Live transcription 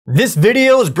This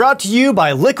video is brought to you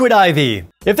by Liquid IV.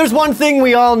 If there's one thing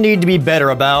we all need to be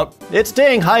better about, it's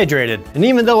staying hydrated. And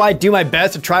even though I do my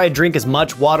best to try to drink as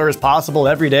much water as possible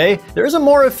every day, there's a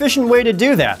more efficient way to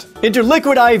do that. Enter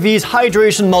Liquid IV's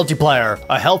Hydration Multiplier,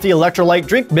 a healthy electrolyte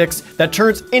drink mix that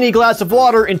turns any glass of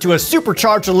water into a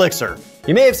supercharged elixir.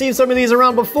 You may have seen some of these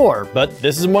around before, but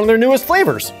this is one of their newest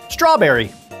flavors,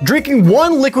 strawberry. Drinking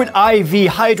one Liquid IV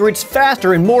hydrates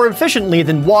faster and more efficiently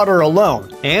than water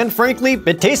alone. And frankly,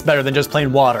 it tastes better than just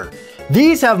plain water.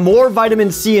 These have more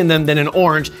vitamin C in them than an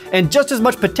orange and just as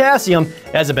much potassium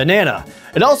as a banana.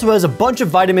 It also has a bunch of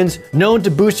vitamins known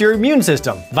to boost your immune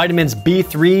system. Vitamins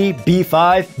B3,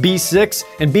 B5, B6,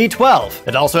 and B12.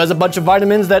 It also has a bunch of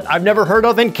vitamins that I've never heard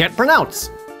of and can't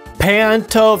pronounce.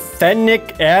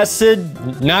 Pantothenic acid,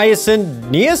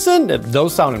 niacin?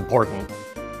 Those sound important.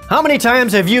 How many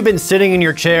times have you been sitting in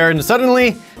your chair and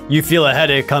suddenly you feel a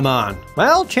headache come on?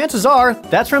 Well, chances are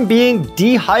that's from being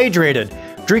dehydrated.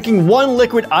 Drinking one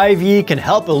Liquid IV can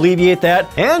help alleviate that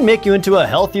and make you into a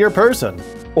healthier person.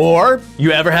 Or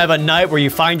you ever have a night where you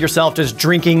find yourself just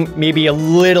drinking maybe a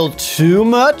little too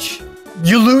much?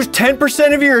 You lose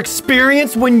 10% of your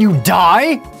experience when you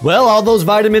die? Well, all those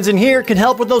vitamins in here can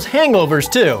help with those hangovers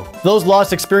too. Those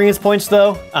lost experience points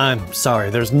though, I'm sorry,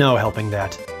 there's no helping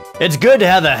that. It's good to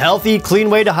have a healthy,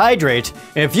 clean way to hydrate.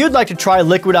 And if you'd like to try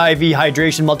Liquid IV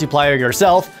Hydration Multiplier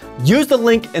yourself, use the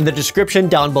link in the description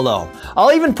down below.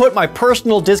 I'll even put my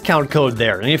personal discount code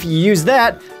there, and if you use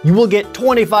that, you will get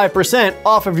 25%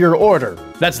 off of your order.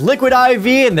 That's Liquid IV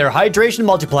and their Hydration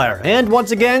Multiplier. And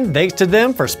once again, thanks to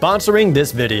them for sponsoring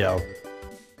this video.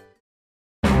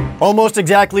 Almost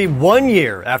exactly 1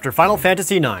 year after Final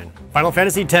Fantasy IX, Final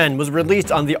Fantasy X was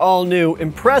released on the all-new,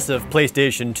 impressive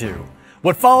PlayStation 2.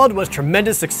 What followed was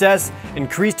tremendous success,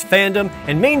 increased fandom,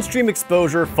 and mainstream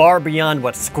exposure far beyond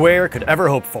what Square could ever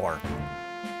hope for.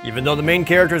 Even though the main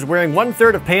character is wearing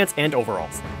 1/3 of pants and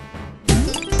overalls.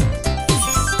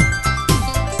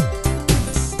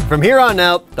 From here on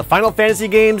out, the Final Fantasy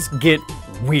games get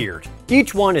weird.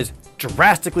 Each one is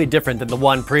drastically different than the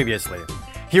one previously.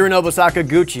 Hironobu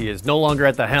Sakaguchi is no longer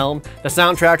at the helm, the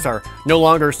soundtracks are no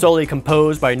longer solely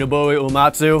composed by Nobuo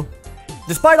Uematsu.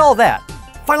 Despite all that,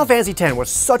 Final Fantasy X was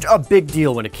such a big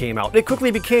deal when it came out. It quickly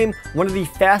became one of the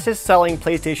fastest selling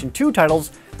PlayStation 2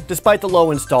 titles despite the low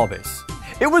install base.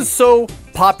 It was so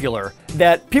popular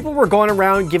that people were going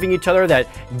around giving each other that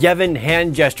Yevon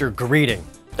hand gesture greeting.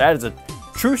 That is a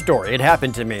true story, it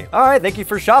happened to me. Alright, thank you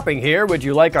for shopping here. Would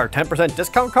you like our 10%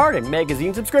 discount card and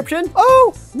magazine subscription?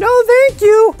 Oh, no thank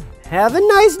you. Have a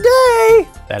nice day.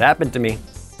 That happened to me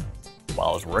while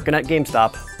I was working at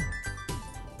GameStop.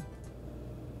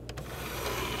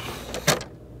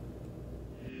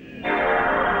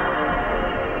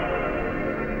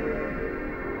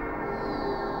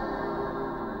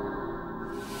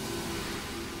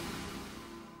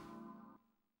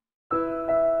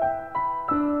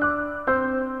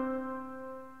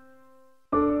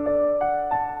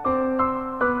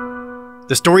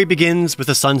 The story begins with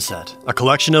a sunset, a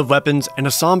collection of weapons, and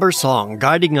a somber song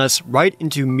guiding us right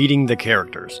into meeting the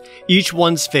characters, each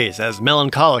one's face as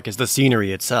melancholic as the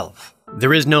scenery itself.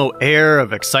 There is no air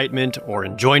of excitement or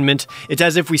enjoyment. It's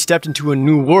as if we stepped into a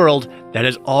new world that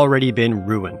has already been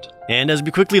ruined. And as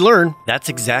we quickly learn, that's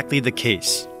exactly the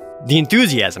case. The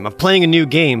enthusiasm of playing a new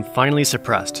game finally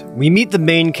suppressed. We meet the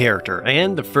main character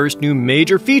and the first new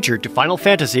major feature to Final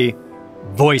Fantasy,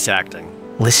 voice acting.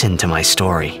 Listen to my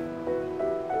story.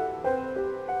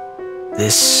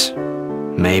 This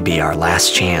may be our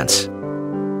last chance.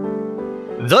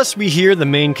 Thus we hear the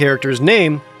main character's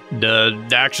name.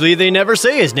 Actually, they never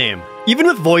say his name. Even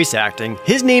with voice acting,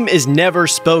 his name is never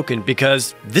spoken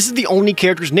because this is the only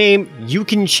character's name you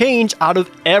can change out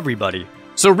of everybody.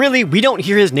 So really, we don't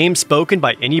hear his name spoken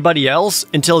by anybody else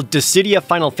until Dissidia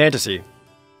Final Fantasy.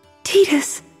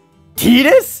 Tidus.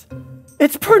 Tidus?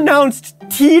 It's pronounced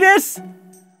Tidus?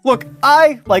 Look,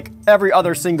 I, like every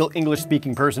other single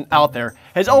English-speaking person out there,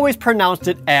 has always pronounced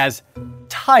it as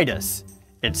Tidus.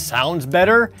 It sounds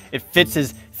better, it fits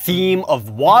his theme of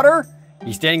water,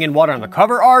 he's standing in water on the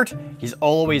cover art, he's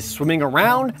always swimming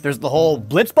around, there's the whole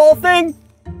blitzball thing.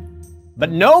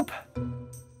 But nope,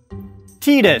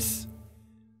 Tidus.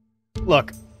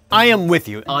 Look, I am with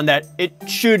you on that it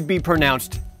should be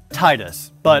pronounced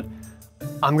Tidus, but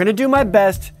I'm gonna do my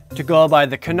best to go by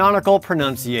the canonical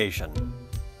pronunciation.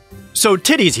 So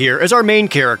Tidus here is our main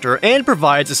character and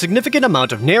provides a significant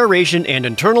amount of narration and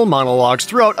internal monologues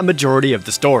throughout a majority of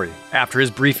the story. After his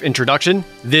brief introduction,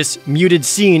 this muted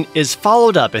scene is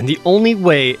followed up in the only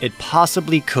way it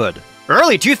possibly could.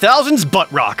 Early 2000s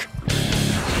butt rock!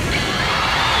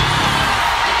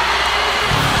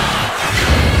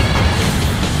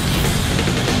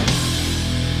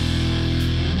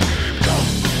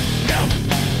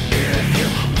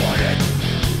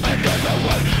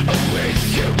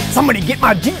 Somebody get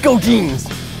my Dingo jeans!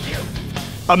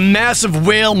 A massive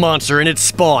whale monster and its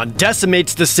spawn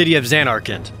decimates the city of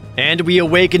Zanarkand, and we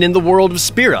awaken in the world of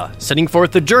Spira, setting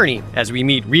forth the journey as we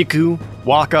meet Riku,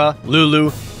 Waka, Lulu,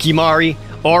 Kimahri,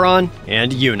 Auron,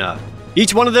 and Yuna.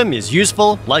 Each one of them is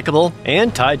useful, likable,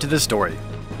 and tied to the story,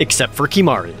 except for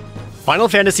Kimahri. Final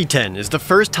Fantasy X is the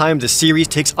first time the series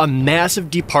takes a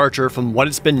massive departure from what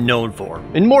it's been known for,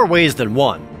 in more ways than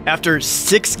one. After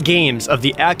 6 games of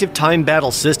the active time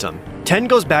battle system, 10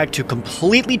 goes back to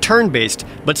completely turn-based,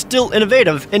 but still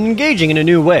innovative and engaging in a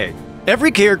new way.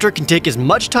 Every character can take as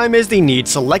much time as they need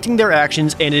selecting their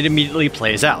actions and it immediately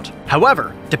plays out.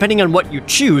 However, depending on what you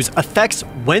choose affects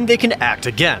when they can act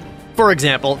again. For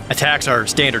example, attacks are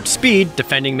standard speed,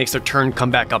 defending makes their turn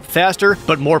come back up faster,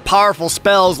 but more powerful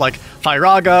spells like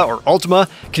Firaga or Ultima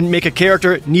can make a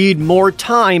character need more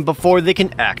time before they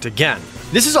can act again.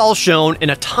 This is all shown in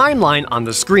a timeline on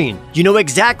the screen. You know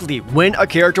exactly when a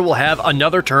character will have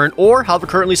another turn or how the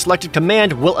currently selected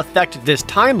command will affect this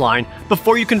timeline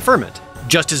before you confirm it.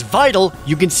 Just as vital,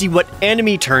 you can see what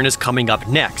enemy turn is coming up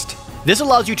next. This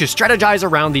allows you to strategize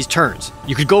around these turns.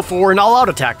 You could go for an all-out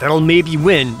attack that'll maybe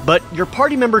win, but your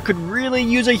party member could really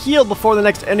use a heal before the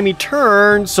next enemy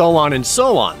turn, so on and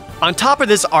so on. On top of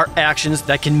this are actions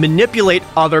that can manipulate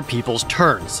other people's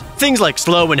turns. Things like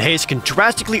slow and haste can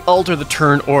drastically alter the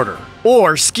turn order.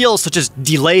 Or skills such as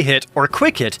delay hit or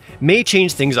quick hit may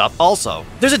change things up also.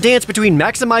 There's a dance between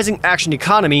maximizing action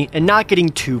economy and not getting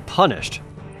too punished.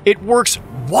 It works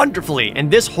wonderfully,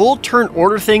 and this whole turn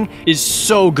order thing is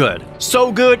so good.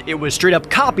 So good, it was straight up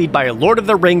copied by Lord of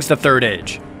the Rings: The Third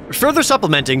Age. Further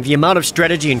supplementing the amount of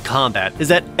strategy in combat is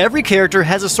that every character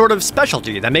has a sort of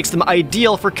specialty that makes them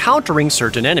ideal for countering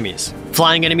certain enemies.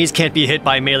 Flying enemies can't be hit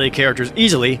by melee characters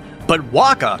easily, but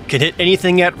Waka can hit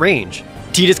anything at range.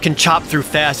 Tidus can chop through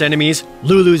fast enemies,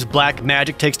 Lulu's black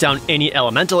magic takes down any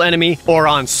elemental enemy,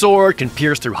 Auron's sword can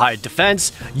pierce through high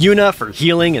defense, Yuna for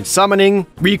healing and summoning,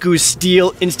 Riku's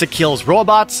steel insta-kills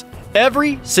robots.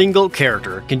 Every single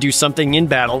character can do something in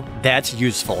battle that's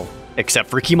useful, except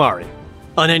for Kimahri.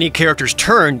 On any character's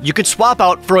turn, you can swap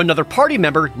out for another party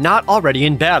member not already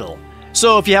in battle.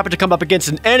 So if you happen to come up against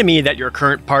an enemy that your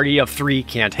current party of 3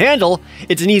 can't handle,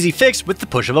 it's an easy fix with the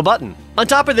push of a button. On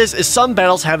top of this is some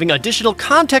battles having additional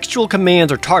contextual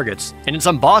commands or targets, and in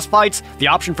some boss fights, the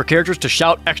option for characters to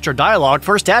shout extra dialogue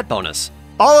for a stat bonus.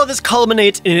 All of this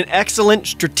culminates in an excellent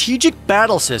strategic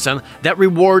battle system that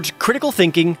rewards critical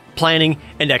thinking, planning,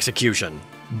 and execution.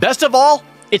 Best of all,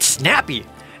 it's snappy.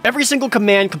 Every single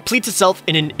command completes itself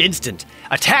in an instant.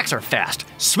 Attacks are fast,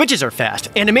 switches are fast,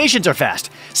 animations are fast,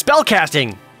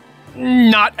 spellcasting,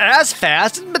 not as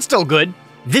fast, but still good.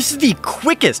 This is the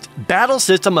quickest battle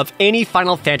system of any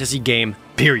Final Fantasy game,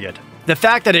 period. The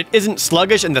fact that it isn't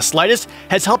sluggish in the slightest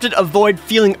has helped it avoid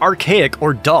feeling archaic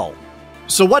or dull.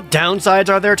 So what downsides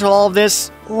are there to all of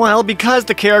this? Well, because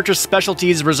the character's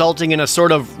specialties resulting in a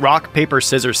sort of rock, paper,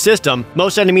 scissors system,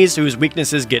 most enemies whose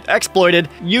weaknesses get exploited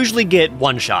usually get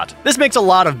one shot. This makes a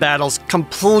lot of battles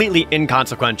completely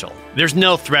inconsequential. There's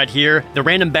no threat here, the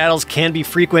random battles can be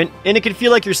frequent, and it can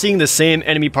feel like you're seeing the same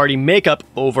enemy party makeup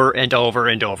over and over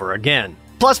and over again.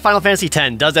 Plus, Final Fantasy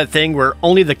X does that thing where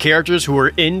only the characters who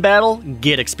are in battle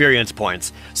get experience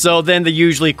points. So then the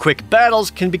usually quick battles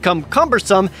can become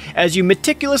cumbersome as you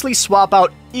meticulously swap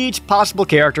out each possible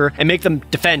character and make them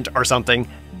defend or something,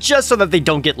 just so that they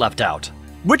don't get left out.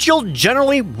 Which you'll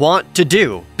generally want to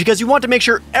do, because you want to make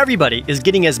sure everybody is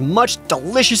getting as much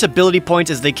delicious ability points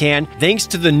as they can thanks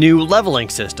to the new leveling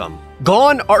system.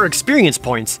 Gone are experience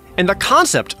points and the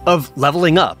concept of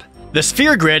leveling up. The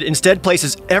sphere grid instead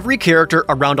places every character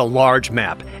around a large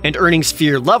map, and earning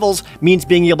sphere levels means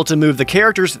being able to move the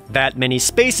characters that many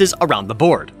spaces around the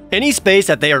board. Any space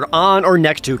that they are on or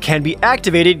next to can be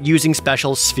activated using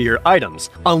special sphere items,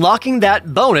 unlocking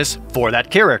that bonus for that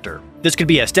character. This could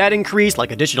be a stat increase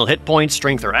like additional hit points,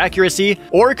 strength, or accuracy,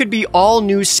 or it could be all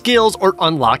new skills or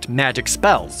unlocked magic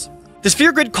spells. The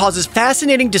sphere grid causes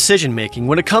fascinating decision making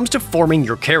when it comes to forming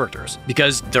your characters,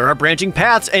 because there are branching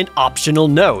paths and optional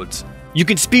nodes. You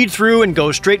can speed through and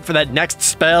go straight for that next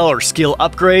spell or skill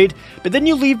upgrade, but then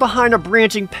you leave behind a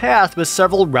branching path with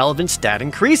several relevant stat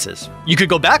increases. You could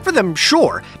go back for them,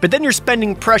 sure, but then you're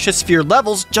spending precious sphere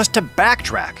levels just to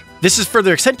backtrack. This is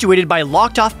further accentuated by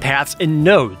locked off paths and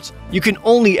nodes. You can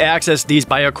only access these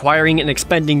by acquiring and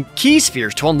expending key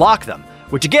spheres to unlock them,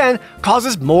 which again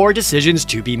causes more decisions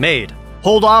to be made.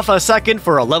 Hold off a second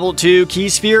for a level 2 key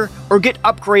sphere, or get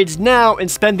upgrades now and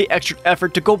spend the extra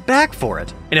effort to go back for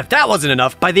it. And if that wasn't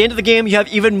enough, by the end of the game you have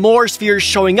even more spheres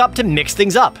showing up to mix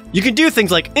things up. You can do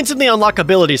things like instantly unlock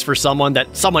abilities for someone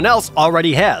that someone else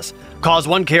already has, cause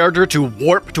one character to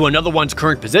warp to another one's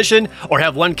current position, or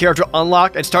have one character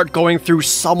unlock and start going through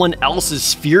someone else's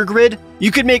sphere grid.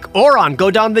 You could make Auron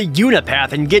go down the Yuna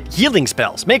path and get healing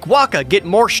spells, make Wakka get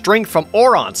more strength from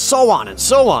Auron, so on and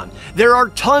so on. There are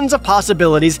tons of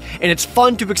possibilities, and it's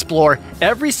fun to explore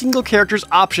every single character's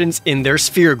options in their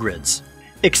sphere grids.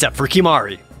 Except for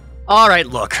Kimahri. Alright,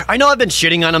 look, I know I've been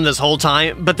shitting on him this whole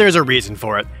time, but there's a reason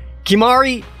for it.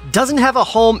 Kimahri doesn't have a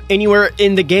home anywhere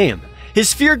in the game. His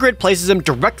sphere grid places him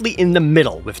directly in the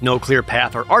middle, with no clear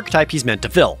path or archetype he's meant to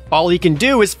fill. All he can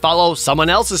do is follow someone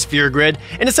else's sphere grid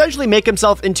and essentially make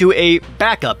himself into a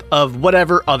backup of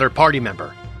whatever other party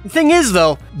member. The thing is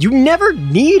though, you never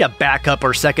need a backup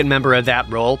or second member of that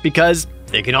role because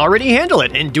they can already handle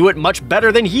it and do it much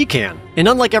better than he can. And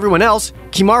unlike everyone else,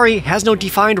 Kimahri has no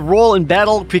defined role in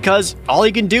battle because all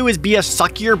he can do is be a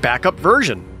suckier backup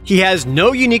version. He has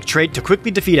no unique trait to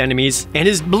quickly defeat enemies, and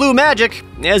his blue magic,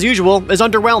 as usual, is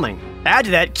underwhelming. Add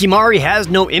to that, Kimahri has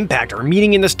no impact or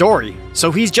meaning in the story,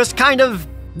 so he's just kind of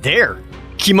there.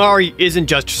 Kimahri isn't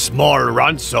just small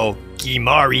Ranso,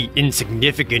 Kimahri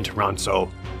insignificant Ranso.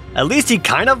 At least he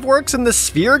kind of works in the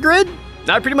sphere grid?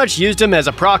 I pretty much used him as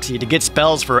a proxy to get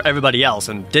spells for everybody else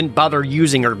and didn't bother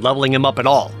using or leveling him up at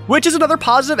all, which is another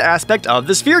positive aspect of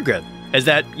the sphere grid, is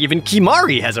that even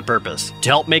Kimahri has a purpose, to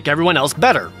help make everyone else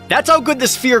better. That's how good the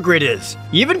sphere grid is.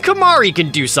 Even Kimahri can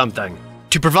do something.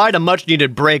 To provide a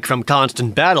much-needed break from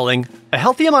constant battling, a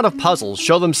healthy amount of puzzles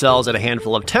show themselves at a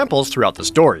handful of temples throughout the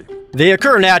story. They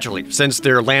occur naturally, since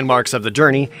they're landmarks of the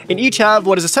journey, and each have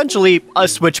what is essentially a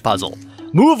switch puzzle.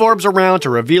 Move orbs around to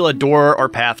reveal a door or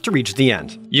path to reach the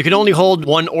end. You can only hold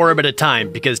one orb at a time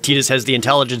because Tidus has the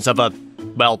intelligence of a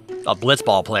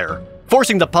blitzball player,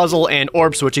 forcing the puzzle and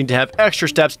orb switching to have extra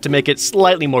steps to make it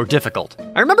slightly more difficult.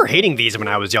 I remember hating these when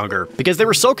I was younger because they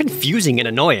were so confusing and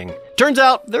annoying. Turns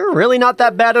out, they're really not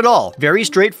that bad at all. Very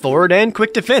straightforward and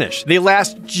quick to finish. They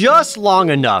last just long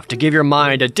enough to give your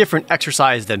mind a different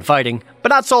exercise than fighting, but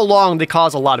not so long they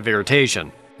cause a lot of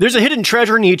irritation. There's a hidden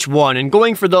treasure in each one, and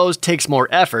going for those takes more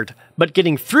effort, but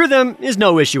getting through them is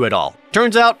no issue at all.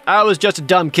 Turns out, I was just a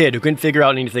dumb kid who couldn't figure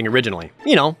out anything originally.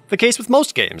 You know, the case with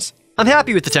most games. I'm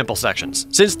happy with the temple sections,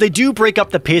 since they do break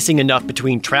up the pacing enough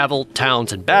between travel,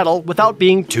 towns, and battle without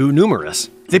being too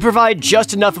numerous. They provide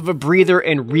just enough of a breather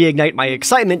and reignite my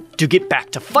excitement to get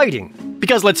back to fighting.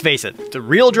 Because let's face it, the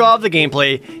real draw of the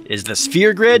gameplay is the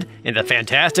sphere grid and the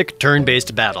fantastic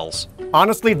turn-based battles.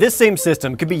 Honestly, this same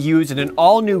system could be used in an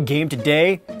all-new game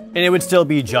today, and it would still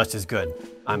be just as good.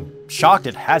 I'm shocked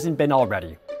it hasn't been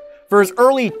already. For as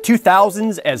early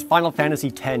 2000s as Final Fantasy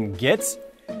X gets,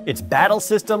 its battle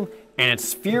system and its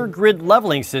sphere grid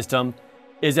leveling system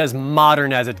is as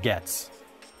modern as it gets.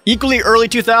 Equally early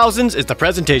 2000s is the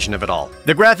presentation of it all.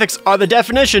 The graphics are the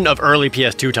definition of early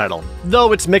PS2 title,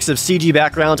 though its mix of CG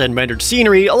backgrounds and rendered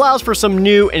scenery allows for some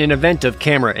new and inventive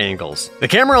camera angles. The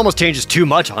camera almost changes too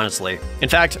much, honestly. In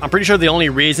fact, I'm pretty sure the only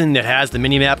reason it has the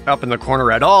minimap up in the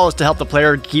corner at all is to help the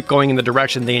player keep going in the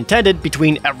direction they intended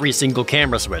between every single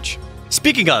camera switch.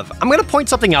 Speaking of, I'm gonna point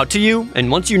something out to you,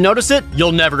 and once you notice it,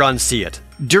 you'll never unsee it.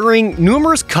 During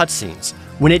numerous cutscenes,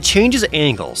 when it changes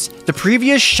angles, the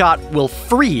previous shot will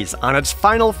freeze on its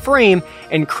final frame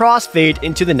and crossfade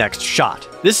into the next shot.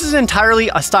 This is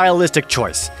entirely a stylistic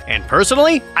choice, and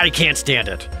personally, I can't stand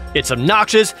it. It's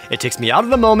obnoxious, it takes me out of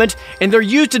the moment, and they're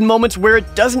used in moments where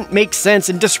it doesn't make sense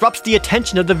and disrupts the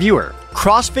attention of the viewer.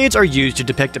 Crossfades are used to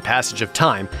depict a passage of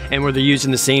time, and where they're used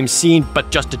in the same scene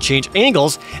but just to change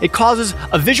angles, it causes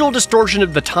a visual distortion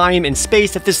of the time and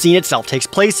space that the scene itself takes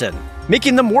place in.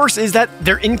 Making them worse is that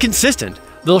they're inconsistent.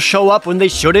 They'll show up when they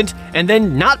shouldn't, and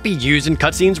then not be used in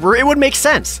cutscenes where it would make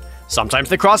sense. Sometimes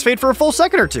they crossfade for a full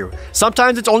second or two.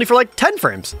 Sometimes it's only for like 10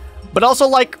 frames. But also,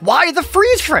 like, why the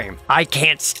freeze frame? I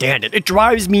can't stand it. It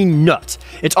drives me nuts.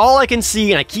 It's all I can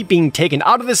see, and I keep being taken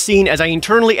out of the scene as I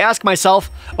internally ask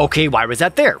myself, okay, why was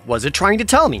that there? Was it trying to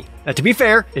tell me? Now, to be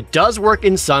fair, it does work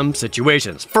in some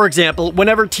situations. For example,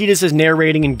 whenever Tidus is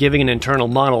narrating and giving an internal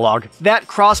monologue, that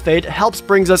crossfade helps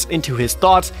brings us into his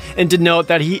thoughts and denote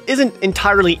that he isn't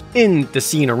entirely in the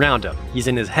scene around him. He's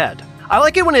in his head. I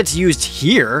like it when it's used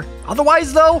here.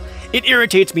 Otherwise, though, it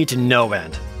irritates me to no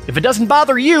end. If it doesn't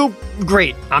bother you,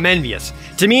 great, I'm envious.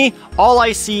 To me, all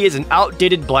I see is an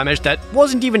outdated blemish that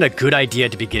wasn't even a good idea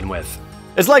to begin with.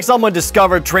 It's like someone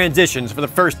discovered transitions for the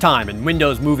first time in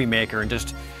Windows Movie Maker and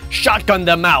just shotgunned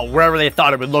them out wherever they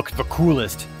thought it would look the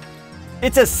coolest.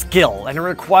 It's a skill, and it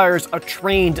requires a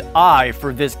trained eye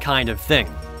for this kind of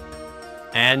thing.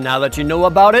 And now that you know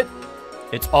about it,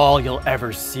 it's all you'll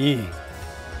ever see.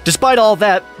 Despite all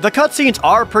that, the cutscenes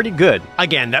are pretty good.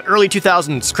 Again, that early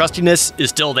 2000s crustiness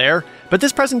is still there, But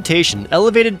this presentation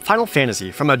elevated Final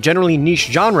Fantasy from a generally niche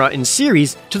genre and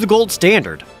series to the gold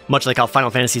standard. Much like how Final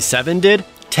Fantasy VII did,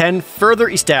 10 further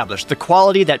established the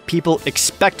quality that people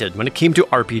expected when it came to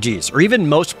RPGs, or even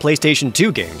most PlayStation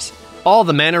 2 games. All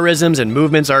the mannerisms and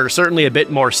movements are certainly a bit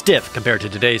more stiff compared to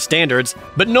today's standards,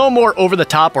 but no more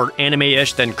over-the-top or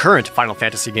anime-ish than current Final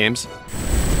Fantasy games.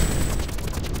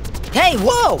 Hey,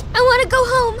 whoa! I want to go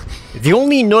home. The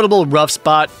only notable rough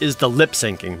spot is the lip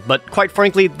syncing, but quite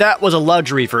frankly, that was a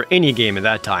luxury for any game at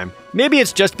that time. Maybe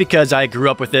it's just because I grew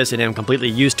up with this and am completely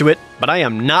used to it, but I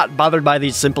am not bothered by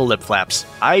these simple lip flaps.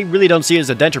 I really don't see it as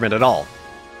a detriment at all.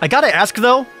 I gotta ask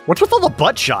though, what's with all the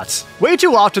butt shots? Way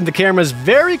too often the camera's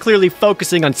very clearly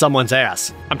focusing on someone's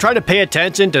ass. I'm trying to pay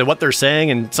attention to what they're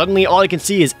saying and suddenly all I can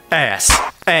see is ass,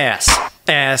 ass,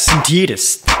 ass and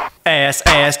Tidus. Ass,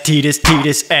 ass, Tidus,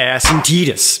 Tidus, ass and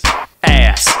Tidus.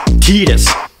 Ass, Tidus,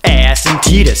 ass and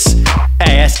Tidus.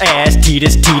 Ass, ass,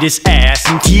 Tidus, Tidus, ass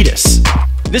and Tidus.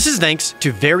 This is thanks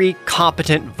to very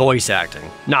competent voice acting.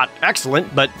 Not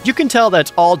excellent, but you can tell that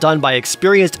it's all done by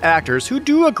experienced actors who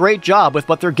do a great job with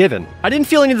what they're given. I didn't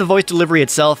feel any of the voice delivery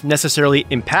itself necessarily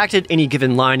impacted any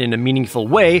given line in a meaningful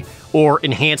way, or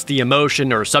enhanced the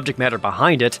emotion or subject matter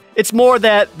behind it. It's more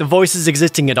that the voices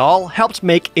existing at all helped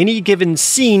make any given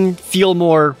scene feel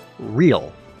more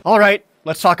real. Alright,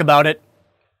 let's talk about it.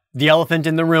 The elephant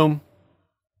in the room.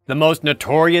 The most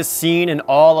notorious scene in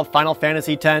all of Final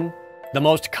Fantasy X. The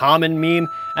most common meme,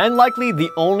 and likely the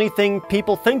only thing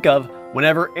people think of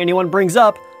whenever anyone brings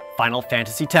up Final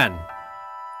Fantasy X.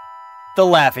 The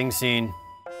laughing scene.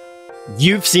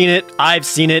 You've seen it, I've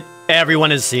seen it,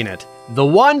 everyone has seen it. The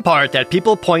one part that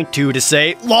people point to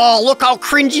say, "Lol, look how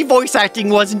cringy voice acting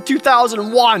was in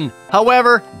 2001!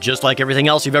 However, just like everything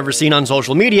else you've ever seen on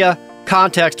social media,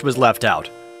 context was left out.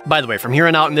 By the way, from here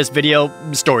on out in this video,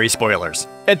 story spoilers.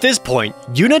 At this point,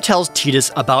 Yuna tells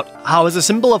Tidus about how as a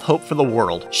symbol of hope for the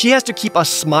world, she has to keep a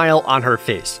smile on her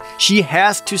face. She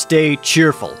has to stay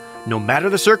cheerful, no matter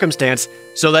the circumstance,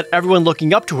 so that everyone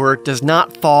looking up to her does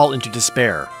not fall into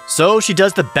despair. So she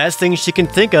does the best thing she can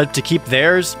think of to keep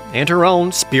theirs and her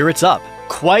own spirits up.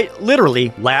 Quite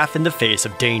literally, laugh in the face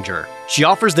of danger. She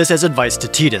offers this as advice to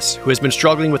Tidus, who has been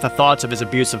struggling with the thoughts of his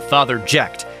abusive father,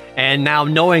 Jecht, and now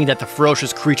knowing that the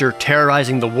ferocious creature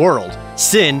terrorizing the world,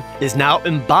 Sin, is now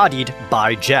embodied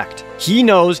by Jecht. He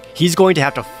knows he's going to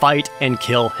have to fight and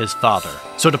kill his father.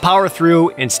 So to power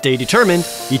through and stay determined,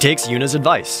 he takes Yuna's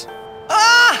advice.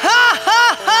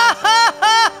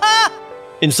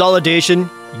 In Solidation,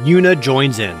 Yuna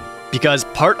joins in, because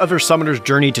part of her summoner's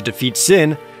journey to defeat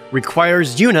Sin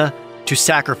requires Yuna to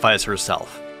sacrifice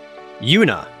herself.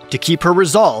 Yuna, to keep her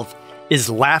resolve, is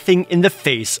laughing in the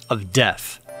face of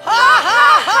death.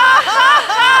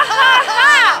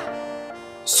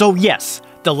 So yes,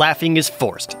 the laughing is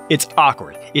forced, it's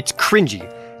awkward, it's cringy,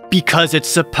 because it's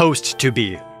supposed to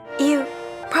be. You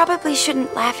probably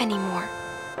shouldn't laugh anymore.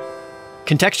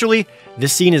 Contextually,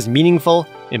 this scene is meaningful,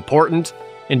 important,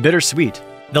 and bittersweet.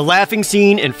 The laughing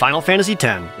scene in Final Fantasy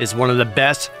X is one of the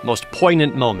best, most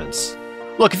poignant moments.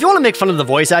 Look, if you want to make fun of the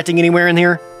voice acting anywhere in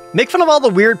here, make fun of all the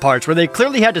weird parts where they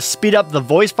clearly had to speed up the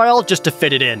voice file just to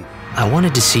fit it in. I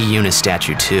wanted to see Yuna's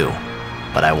statue too,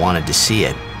 but I wanted to see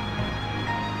it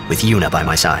with Yuna by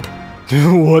my side.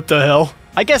 What the hell?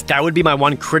 I guess that would be my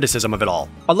one criticism of it all.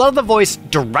 A lot of the voice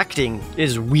directing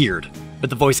is weird, but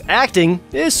the voice acting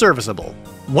is serviceable.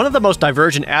 One of the most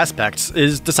divergent aspects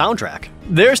is the soundtrack.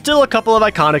 There's still a couple of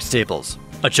iconic staples.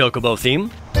 A Chocobo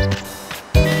theme,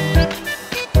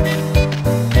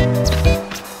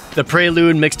 the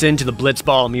prelude mixed into the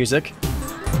blitzball music,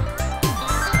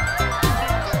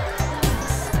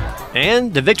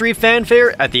 and the victory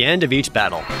fanfare at the end of each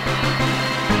battle.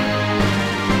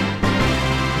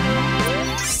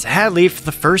 Sadly, for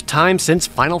the first time since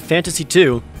Final Fantasy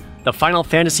II, the Final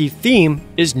Fantasy theme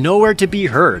is nowhere to be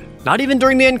heard, not even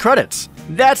during the end credits.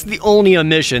 That's the only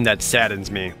omission that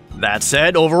saddens me. That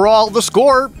said, overall, the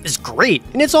score is great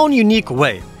in its own unique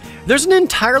way. There's an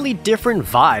entirely different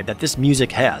vibe that this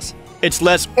music has. It's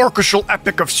less orchestral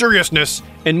epic of seriousness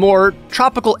and more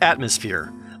tropical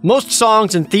atmosphere. Most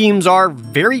songs and themes are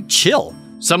very chill.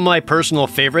 Some of my personal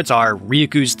favorites are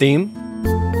Ryuku's theme,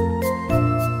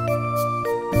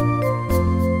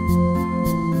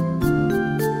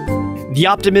 the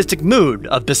optimistic mood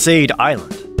of Besaid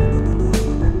Island,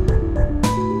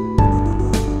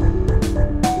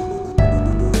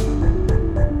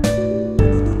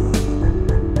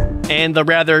 and the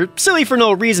rather silly for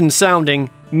no reason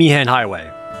sounding Mihen Highway.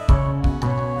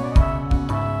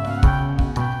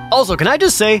 Also, can I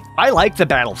just say, I like the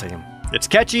battle theme. It's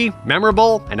catchy,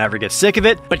 memorable, I never get sick of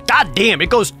it, but goddamn, it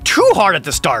goes too hard at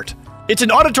the start. It's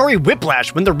an auditory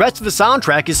whiplash when the rest of the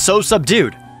soundtrack is so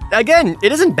subdued. Again,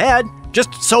 it isn't bad,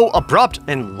 just so abrupt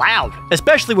and loud,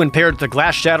 especially when paired with the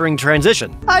glass-shattering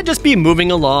transition. I'd just be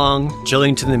moving along,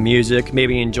 chilling to the music,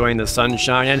 maybe enjoying the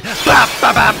sunshine, and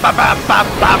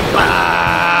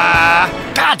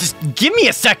God, just give me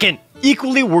a second!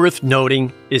 Equally worth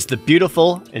noting is the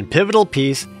beautiful and pivotal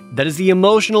piece that is the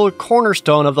emotional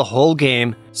cornerstone of the whole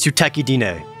game, Suteki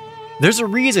Dine. There's a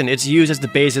reason it's used as the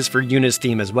basis for Yuna's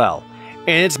theme as well,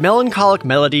 and its melancholic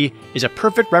melody is a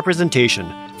perfect representation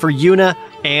for Yuna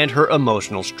and her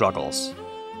emotional struggles.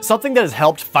 Something that has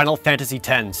helped Final Fantasy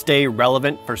X stay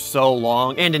relevant for so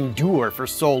long and endure for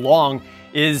so long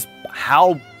is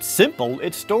how simple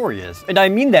its story is. And I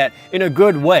mean that in a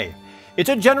good way. It's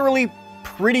a generally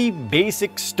pretty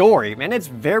basic story, and it's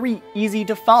very easy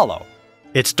to follow.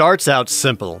 It starts out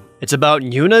simple. It's about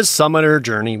Yuna's summoner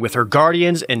journey with her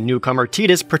guardians and newcomer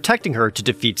Tidus protecting her to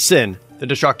defeat Sin, the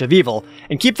destructive evil,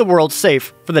 and keep the world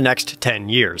safe for the next 10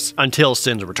 years, until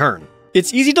Sin's return.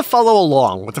 It's easy to follow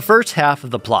along with the first half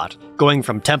of the plot, going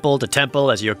from temple to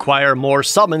temple as you acquire more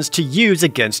summons to use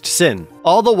against Sin.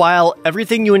 All the while,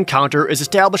 everything you encounter is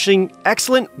establishing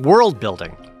excellent world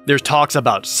building. There's talks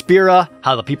about Spira,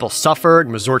 how the people suffer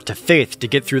and resort to faith to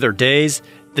get through their days,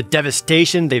 the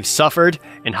devastation they've suffered,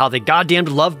 and how they goddamned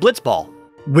love Blitzball.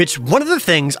 Which, one of the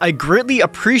things I greatly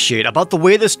appreciate about the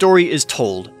way the story is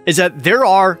told is that there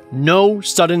are no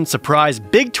sudden surprise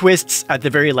big twists at the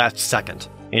very last second.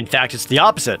 In fact, it's the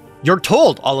opposite. You're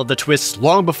told all of the twists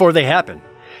long before they happen.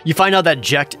 You find out that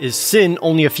Jecht is Sin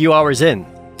only a few hours in.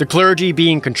 The clergy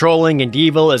being controlling and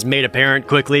evil is made apparent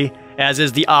quickly, as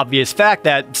is the obvious fact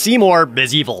that Seymour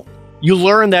is evil. You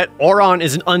learn that Auron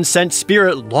is an unsent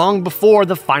spirit long before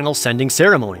the final sending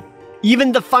ceremony.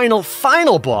 Even the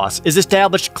final boss is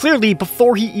established clearly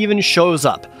before he even shows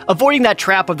up, avoiding that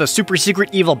trap of the super secret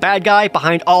evil bad guy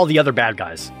behind all the other bad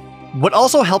guys. What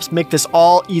also helps make this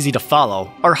all easy to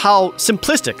follow are how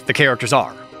simplistic the characters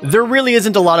are. There really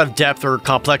isn't a lot of depth or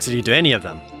complexity to any of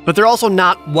them, but they're also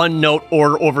not one-note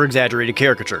or over-exaggerated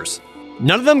caricatures.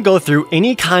 None of them go through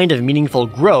any kind of meaningful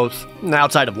growth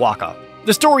outside of Wakka.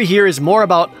 The story here is more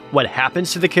about what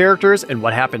happens to the characters and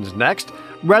what happens next,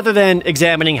 rather than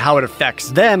examining how it affects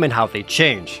them and how they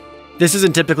change. This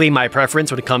isn't typically my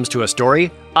preference when it comes to a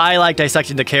story. I like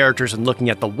dissecting the characters and looking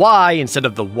at the why instead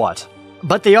of the what.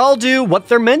 But they all do what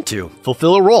they're meant to,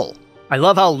 fulfill a role. I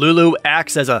love how Lulu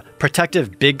acts as a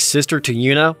protective big sister to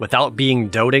Yuna without being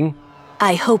doting.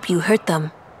 I hope you hurt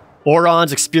them.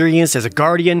 Auron's experience as a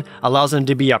guardian allows him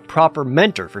to be a proper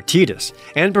mentor for Tidus,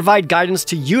 and provide guidance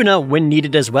to Yuna when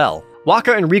needed as well.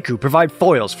 Wakka and Riku provide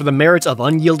foils for the merits of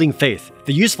unyielding faith,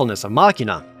 the usefulness of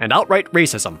Machina, and outright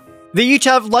racism. They each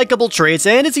have likable traits,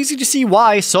 and it's easy to see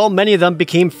why so many of them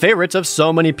became favorites of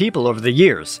so many people over the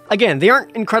years. Again, they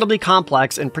aren't incredibly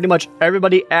complex, and pretty much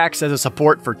everybody acts as a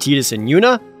support for Tidus and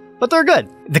Yuna, but they're good.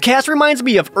 The cast reminds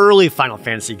me of early Final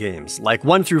Fantasy games, like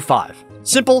 1 through 5.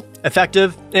 Simple,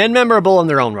 effective, and memorable in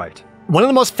their own right. One of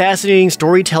the most fascinating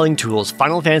storytelling tools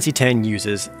Final Fantasy X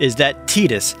uses is that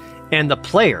Tidus and the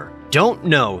player don't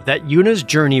know that Yuna's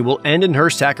journey will end in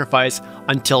her sacrifice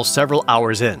until several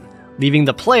hours in, leaving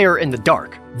the player in the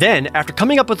dark. Then, after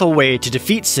coming up with a way to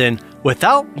defeat Sin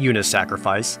without Yuna's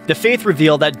sacrifice, the Faith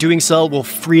reveal that doing so will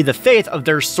free the Faith of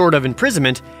their sort of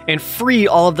imprisonment and free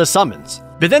all of the summons.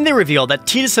 But then they reveal that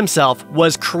Tidus himself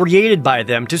was created by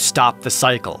them to stop the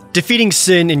cycle. Defeating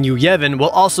Sin and Yu Yevon will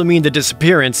also mean the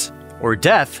disappearance, or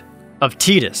death, of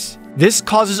Tidus. This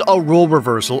causes a role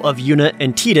reversal of Yuna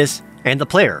and Tidus and the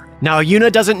player. Now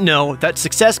Yuna doesn't know that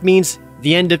success means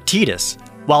the end of Tidus,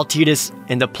 while Tidus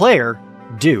and the player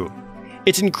do.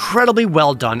 It's incredibly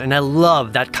well done, and I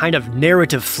love that kind of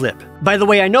narrative flip. By the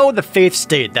way, I know the Faith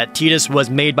state that Tidus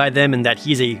was made by them and that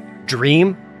he's a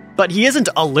dream, but he isn't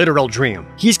a literal dream.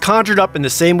 He's conjured up in the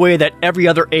same way that every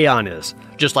other Aeon is,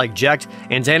 just like Jecht,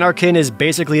 and Zanarkand is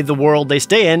basically the world they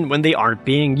stay in when they aren't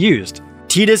being used.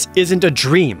 Tidus isn't a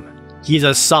dream, he's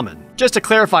a summon. Just to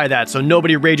clarify that so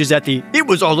nobody rages at the "it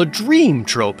was all a dream"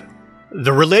 trope.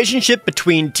 The relationship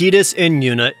between Tidus and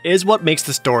Yuna is what makes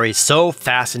the story so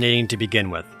fascinating to begin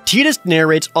with. Tidus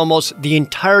narrates almost the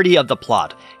entirety of the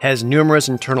plot, has numerous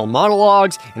internal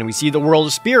monologues, and we see the world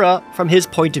of Spira from his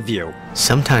point of view.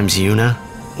 Sometimes Yuna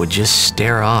would just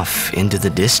stare off into the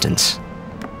distance.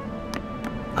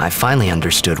 I finally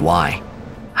understood why.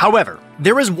 However,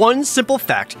 there is one simple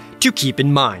fact to keep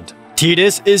in mind.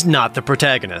 Tidus is not the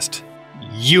protagonist.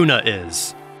 Yuna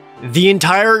is. The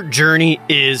entire journey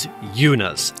is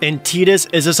Yuna's, and Tidus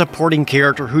is a supporting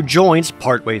character who joins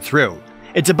partway through.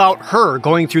 It's about her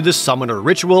going through the summoner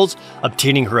rituals,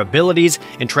 obtaining her abilities,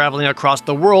 and traveling across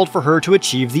the world for her to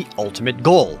achieve the ultimate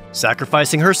goal,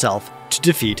 sacrificing herself to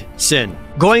defeat sin.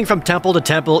 Going from temple to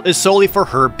temple is solely for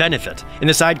her benefit, and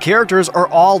the side characters are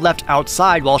all left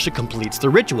outside while she completes the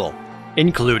ritual,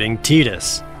 including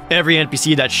Tidus. Every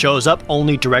NPC that shows up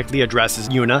only directly addresses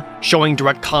Yuna, showing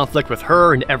direct conflict with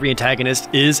her, and every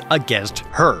antagonist is against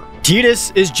her.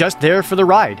 Tidus is just there for the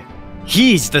ride.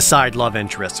 He's the side love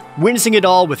interest, witnessing it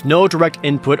all with no direct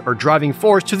input or driving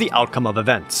force to the outcome of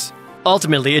events.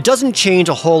 Ultimately, it doesn't change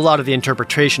a whole lot of the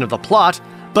interpretation of the plot,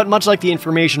 but much like the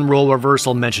information role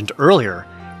reversal mentioned earlier,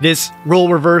 this role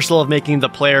reversal of making the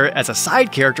player as a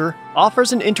side character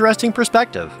offers an interesting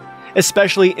perspective,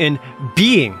 especially in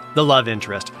being the love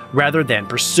interest rather than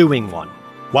pursuing one.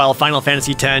 While Final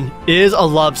Fantasy X is a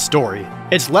love story,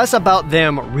 it's less about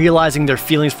them realizing their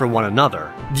feelings for one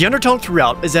another. The undertone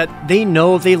throughout is that they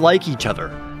know they like each other,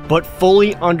 but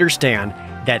fully understand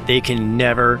that they can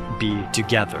never be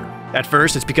together. At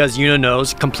first, it's because Yuna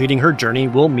knows completing her journey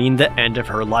will mean the end of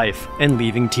her life and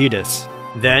leaving Tidus.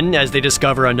 Then, as they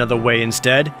discover another way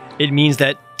instead, it means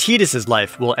that Tidus'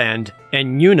 life will end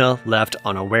and Yuna left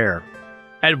unaware.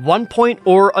 At one point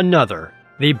or another,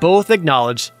 they both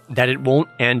acknowledge that it won't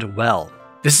end well.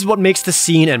 This is what makes the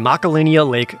scene at Macalania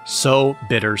Lake so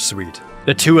bittersweet.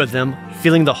 The two of them,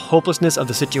 feeling the hopelessness of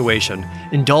the situation,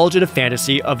 indulge in a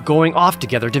fantasy of going off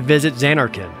together to visit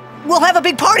Xanarkin. We'll have a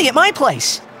big party at my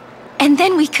place. And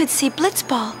then we could see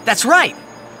Blitzball. That's right.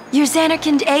 Your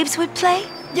Xanarkin Abes would play?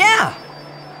 Yeah.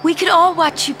 We could all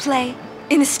watch you play,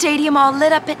 in the stadium all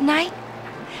lit up at night.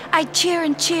 I'd cheer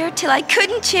and cheer till I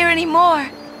couldn't cheer anymore.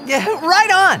 Yeah,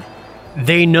 right on.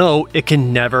 They know it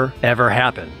can never, ever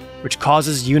happen, which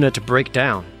causes Yuna to break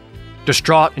down.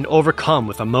 Distraught and overcome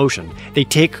with emotion, they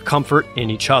take comfort in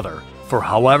each other, for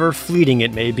however fleeting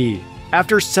it may be.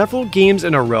 After several games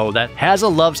in a row that has a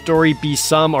love story be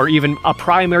some or even a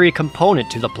primary component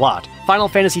to the plot, Final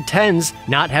Fantasy X's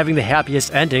not having the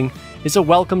happiest ending is a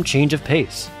welcome change of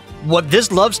pace. What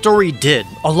this love story did,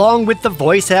 along with the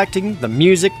voice acting, the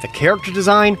music, the character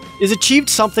design, is achieved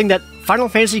something that Final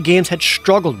Fantasy games had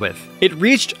struggled with. It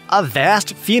reached a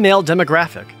vast female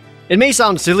demographic. It may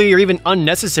sound silly or even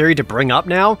unnecessary to bring up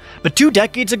now, but 2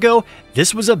 decades ago,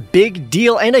 this was a big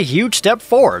deal and a huge step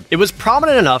forward. It was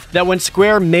prominent enough that when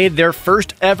Square made their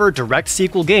first ever direct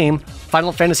sequel game,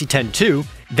 Final Fantasy X-2,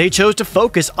 they chose to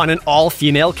focus on an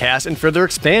all-female cast and further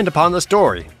expand upon the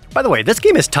story. By the way, this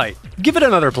game is tight. Give it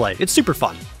another play, it's super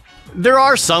fun. There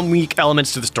are some weak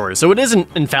elements to the story, so it isn't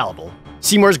infallible.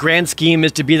 Seymour's grand scheme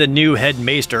is to be the new head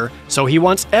maester, so he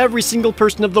wants every single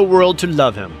person of the world to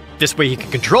love him. This way he can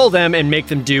control them and make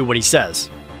them do what he says.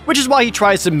 Which is why he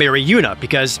tries to marry Yuna,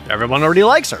 because everyone already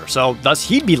likes her, so thus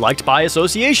he'd be liked by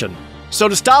association. So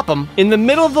to stop him, in the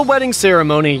middle of the wedding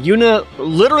ceremony, Yuna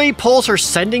literally pulls her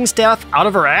sending staff out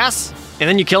of her ass, and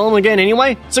then you kill him again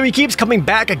anyway? So he keeps coming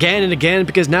back again and again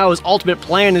because now his ultimate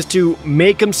plan is to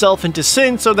make himself into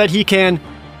sin so that he can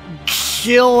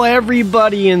kill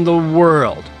everybody in the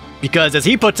world. Because as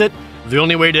he puts it, the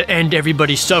only way to end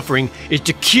everybody's suffering is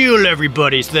to kill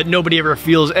everybody so that nobody ever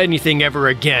feels anything ever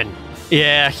again.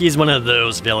 Yeah, he's one of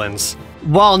those villains.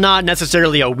 While not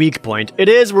necessarily a weak point, it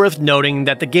is worth noting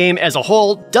that the game as a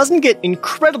whole doesn't get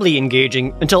incredibly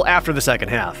engaging until after the second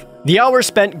half. The hours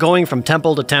spent going from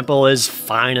temple to temple is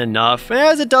fine enough,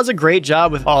 as it does a great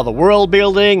job with all the world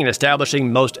building and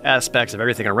establishing most aspects of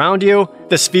everything around you.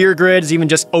 The sphere grid is even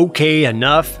just okay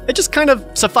enough. It just kind of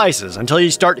suffices until you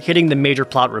start hitting the major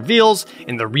plot reveals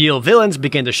and the real villains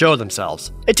begin to show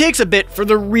themselves. It takes a bit for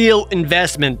the real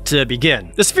investment to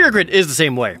begin. The sphere grid is the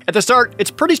same way. At the start,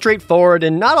 it's pretty straightforward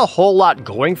and not a whole lot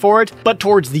going for it, but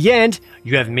towards the end,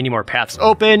 you have many more paths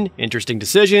open, interesting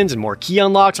decisions, and more key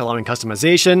unlocks allowing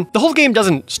customization. The whole game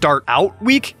doesn't start out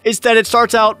weak, it's that it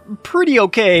starts out pretty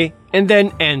okay and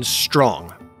then ends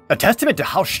strong. A testament to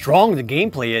how strong the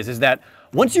gameplay is that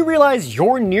once you realize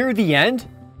you're near the end,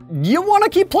 you want to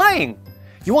keep playing.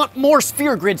 You want more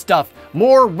sphere grid stuff,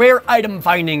 more rare item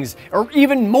findings, or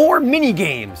even more mini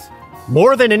games.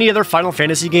 More than any other Final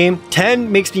Fantasy game, 10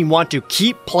 makes me want to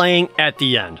keep playing at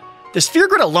the end. The sphere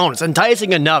grid alone is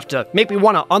enticing enough to make me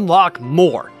want to unlock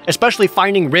more, especially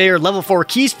finding rare level 4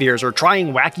 key spheres or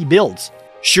trying wacky builds.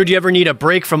 Should you ever need a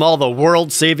break from all the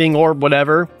world saving or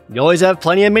whatever, you always have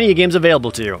plenty of minigames available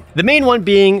to you. The main one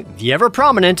being the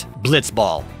ever-prominent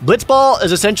Blitzball. Blitzball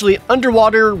is essentially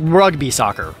underwater rugby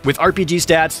soccer, with RPG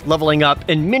stats, leveling up,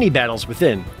 and mini-battles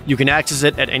within. You can access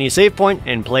it at any save point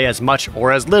and play as much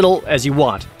or as little as you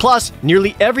want. Plus,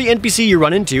 nearly every NPC you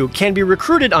run into can be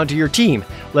recruited onto your team,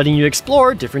 letting you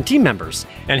explore different team members.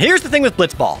 And here's the thing with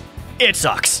Blitzball. It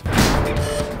sucks.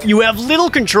 You have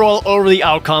little control over the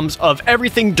outcomes of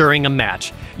everything during a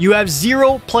match. You have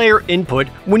zero player input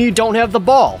when you don't have the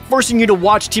ball, forcing you to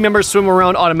watch team members swim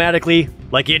around automatically,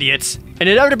 like idiots, and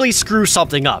inevitably screw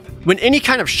something up. When any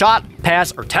kind of shot,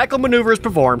 pass, or tackle maneuver is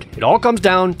performed, it all comes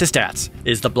down to stats.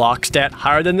 Is the block stat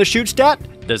higher than the shoot stat?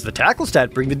 Does the tackle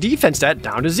stat bring the defense stat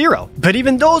down to 0? But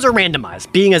even those are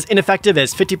randomized, being as ineffective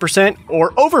as 50%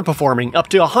 or overperforming up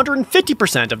to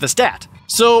 150% of the stat.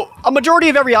 So, a majority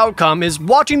of every outcome is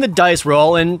watching the dice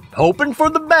roll and hoping for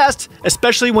the best,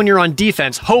 especially when you're on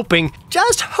defense, hoping,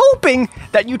 just hoping,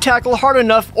 that you tackle hard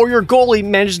enough or your goalie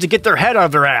manages to get their head out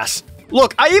of their ass.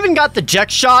 Look, I even got the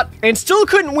Jex shot and still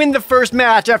couldn't win the first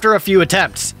match after a few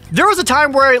attempts. There was a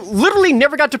time where I literally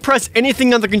never got to press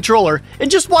anything on the controller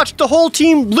and just watched the whole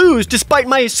team lose despite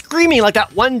my screaming like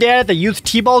that one dad at the youth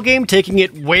t-ball game taking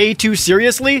it way too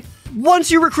seriously.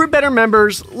 Once you recruit better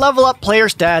members, level up player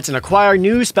stats, and acquire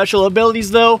new special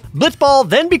abilities though, Blitzball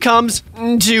then becomes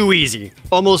too easy.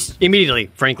 Almost immediately,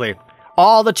 frankly.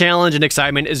 All the challenge and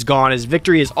excitement is gone as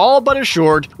victory is all but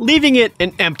assured, leaving it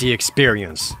an empty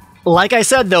experience. Like I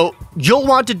said though, you'll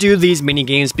want to do these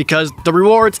minigames because the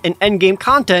rewards and endgame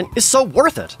content is so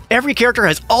worth it. Every character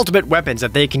has ultimate weapons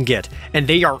that they can get, and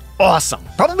they are awesome.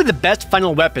 Probably the best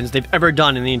final weapons they've ever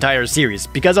done in the entire series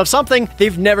because of something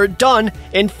they've never done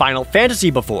in Final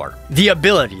Fantasy before. The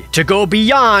ability to go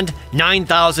beyond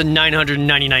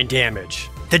 9,999 damage.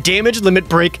 The damage limit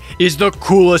break is the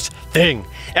coolest thing.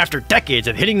 After decades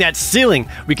of hitting that ceiling,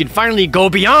 we can finally go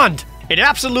beyond. It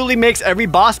absolutely makes every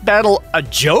boss battle a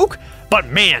joke, but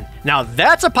man, now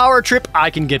that's a power trip I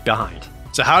can get behind.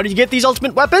 So how do you get these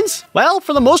ultimate weapons? Well,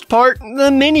 for the most part,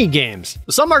 the mini-games.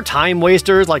 Some are time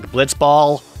wasters like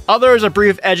Blitzball, others are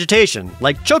brief agitation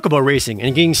like chocobo racing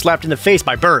and getting slapped in the face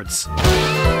by birds.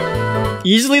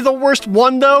 Easily the worst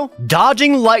one though,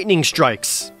 dodging lightning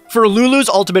strikes. For Lulu's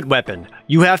ultimate weapon,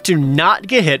 you have to not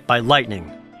get hit by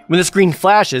lightning. When the screen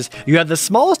flashes, you have the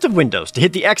smallest of windows to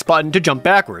hit the X button to jump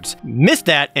backwards. Miss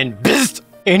that and bzzzt!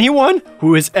 Anyone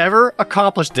who has ever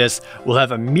accomplished this will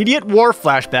have immediate war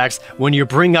flashbacks when you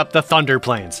bring up the Thunder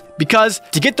Plains. Because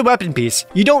to get the weapon piece,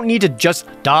 you don't need to just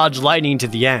dodge lightning to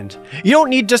the end. You don't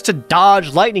need just to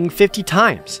dodge lightning 50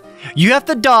 times. You have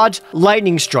to dodge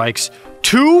lightning strikes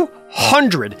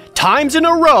 200 times in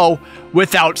a row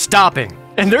without stopping.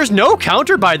 And there's no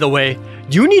counter, by the way.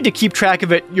 You need to keep track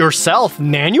of it yourself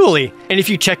manually. And if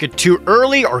you check it too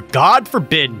early or God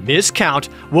forbid miscount,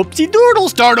 whoopsie-doodle,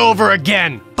 start over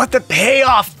again. But the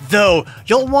payoff though,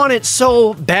 you'll want it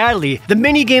so badly. The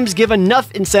minigames give enough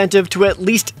incentive to at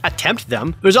least attempt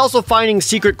them. There's also finding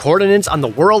secret coordinates on the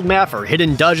world map for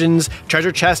hidden dungeons,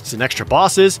 treasure chests, and extra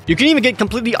bosses. You can even get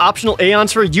completely optional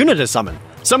Aeons for Yuna to summon.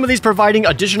 Some of these providing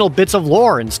additional bits of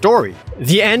lore and story.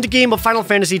 The end game of Final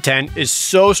Fantasy X is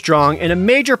so strong, and a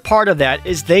major part of that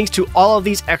is thanks to all of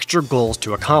these extra goals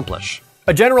to accomplish.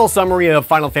 A general summary of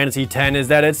Final Fantasy X is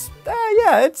that it's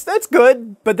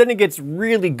good, but then it gets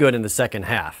really good in the second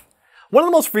half. One of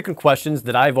the most frequent questions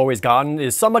that I've always gotten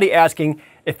is somebody asking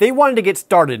if they wanted to get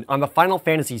started on the Final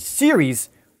Fantasy series,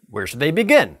 where should they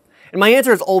begin? And my answer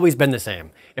has always been the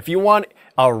same. If you want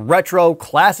a retro,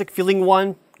 classic feeling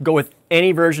one, go with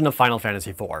any version of Final Fantasy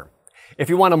IV. If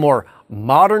you want a more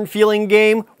modern feeling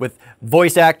game with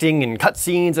voice acting and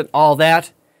cutscenes and all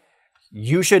that,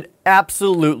 you should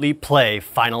absolutely play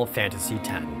Final Fantasy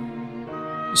X.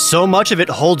 So much of it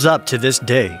holds up to this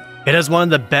day. It has one of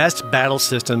the best battle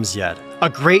systems yet. A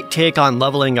great take on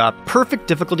leveling up, perfect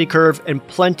difficulty curve, and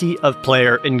plenty of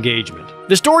player engagement.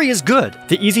 The story is good.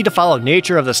 The easy-to-follow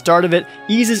nature of the start of it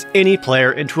eases any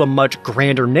player into a much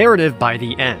grander narrative by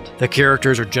the end. The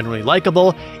characters are generally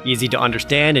likable, easy to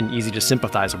understand, and easy to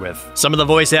sympathize with. Some of the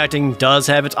voice acting does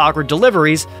have its awkward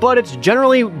deliveries, but it's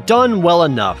generally done well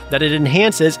enough that it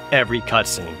enhances every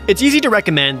cutscene. It's easy to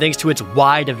recommend thanks to its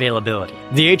wide availability.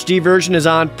 The HD version is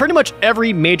on pretty much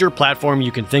every major platform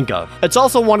you can think of. It's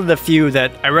also one of the few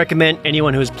that I recommend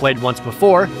anyone who has played once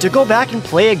before to go back and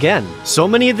play again. So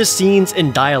many of the scenes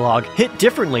and dialogue hit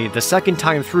differently the second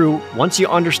time through once you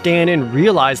understand and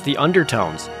realize the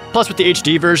undertones. Plus with the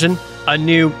HD version, a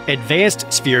new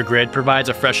advanced sphere grid provides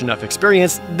a fresh enough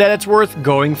experience that it's worth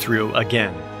going through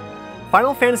again.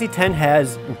 Final Fantasy X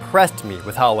has impressed me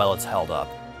with how well it's held up.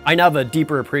 I now have a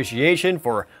deeper appreciation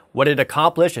for what it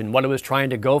accomplished and what it was trying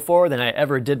to go for than I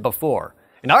ever did before.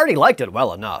 And I already liked it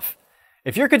well enough.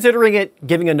 If you're considering it,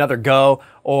 giving another go,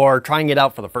 or trying it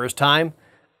out for the first time,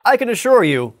 I can assure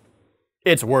you,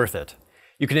 it's worth it.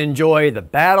 You can enjoy the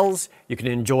battles, you can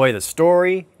enjoy the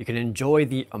story, you can enjoy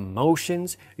the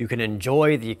emotions, you can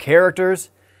enjoy the characters,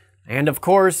 and of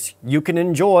course, you can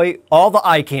enjoy all the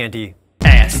eye candy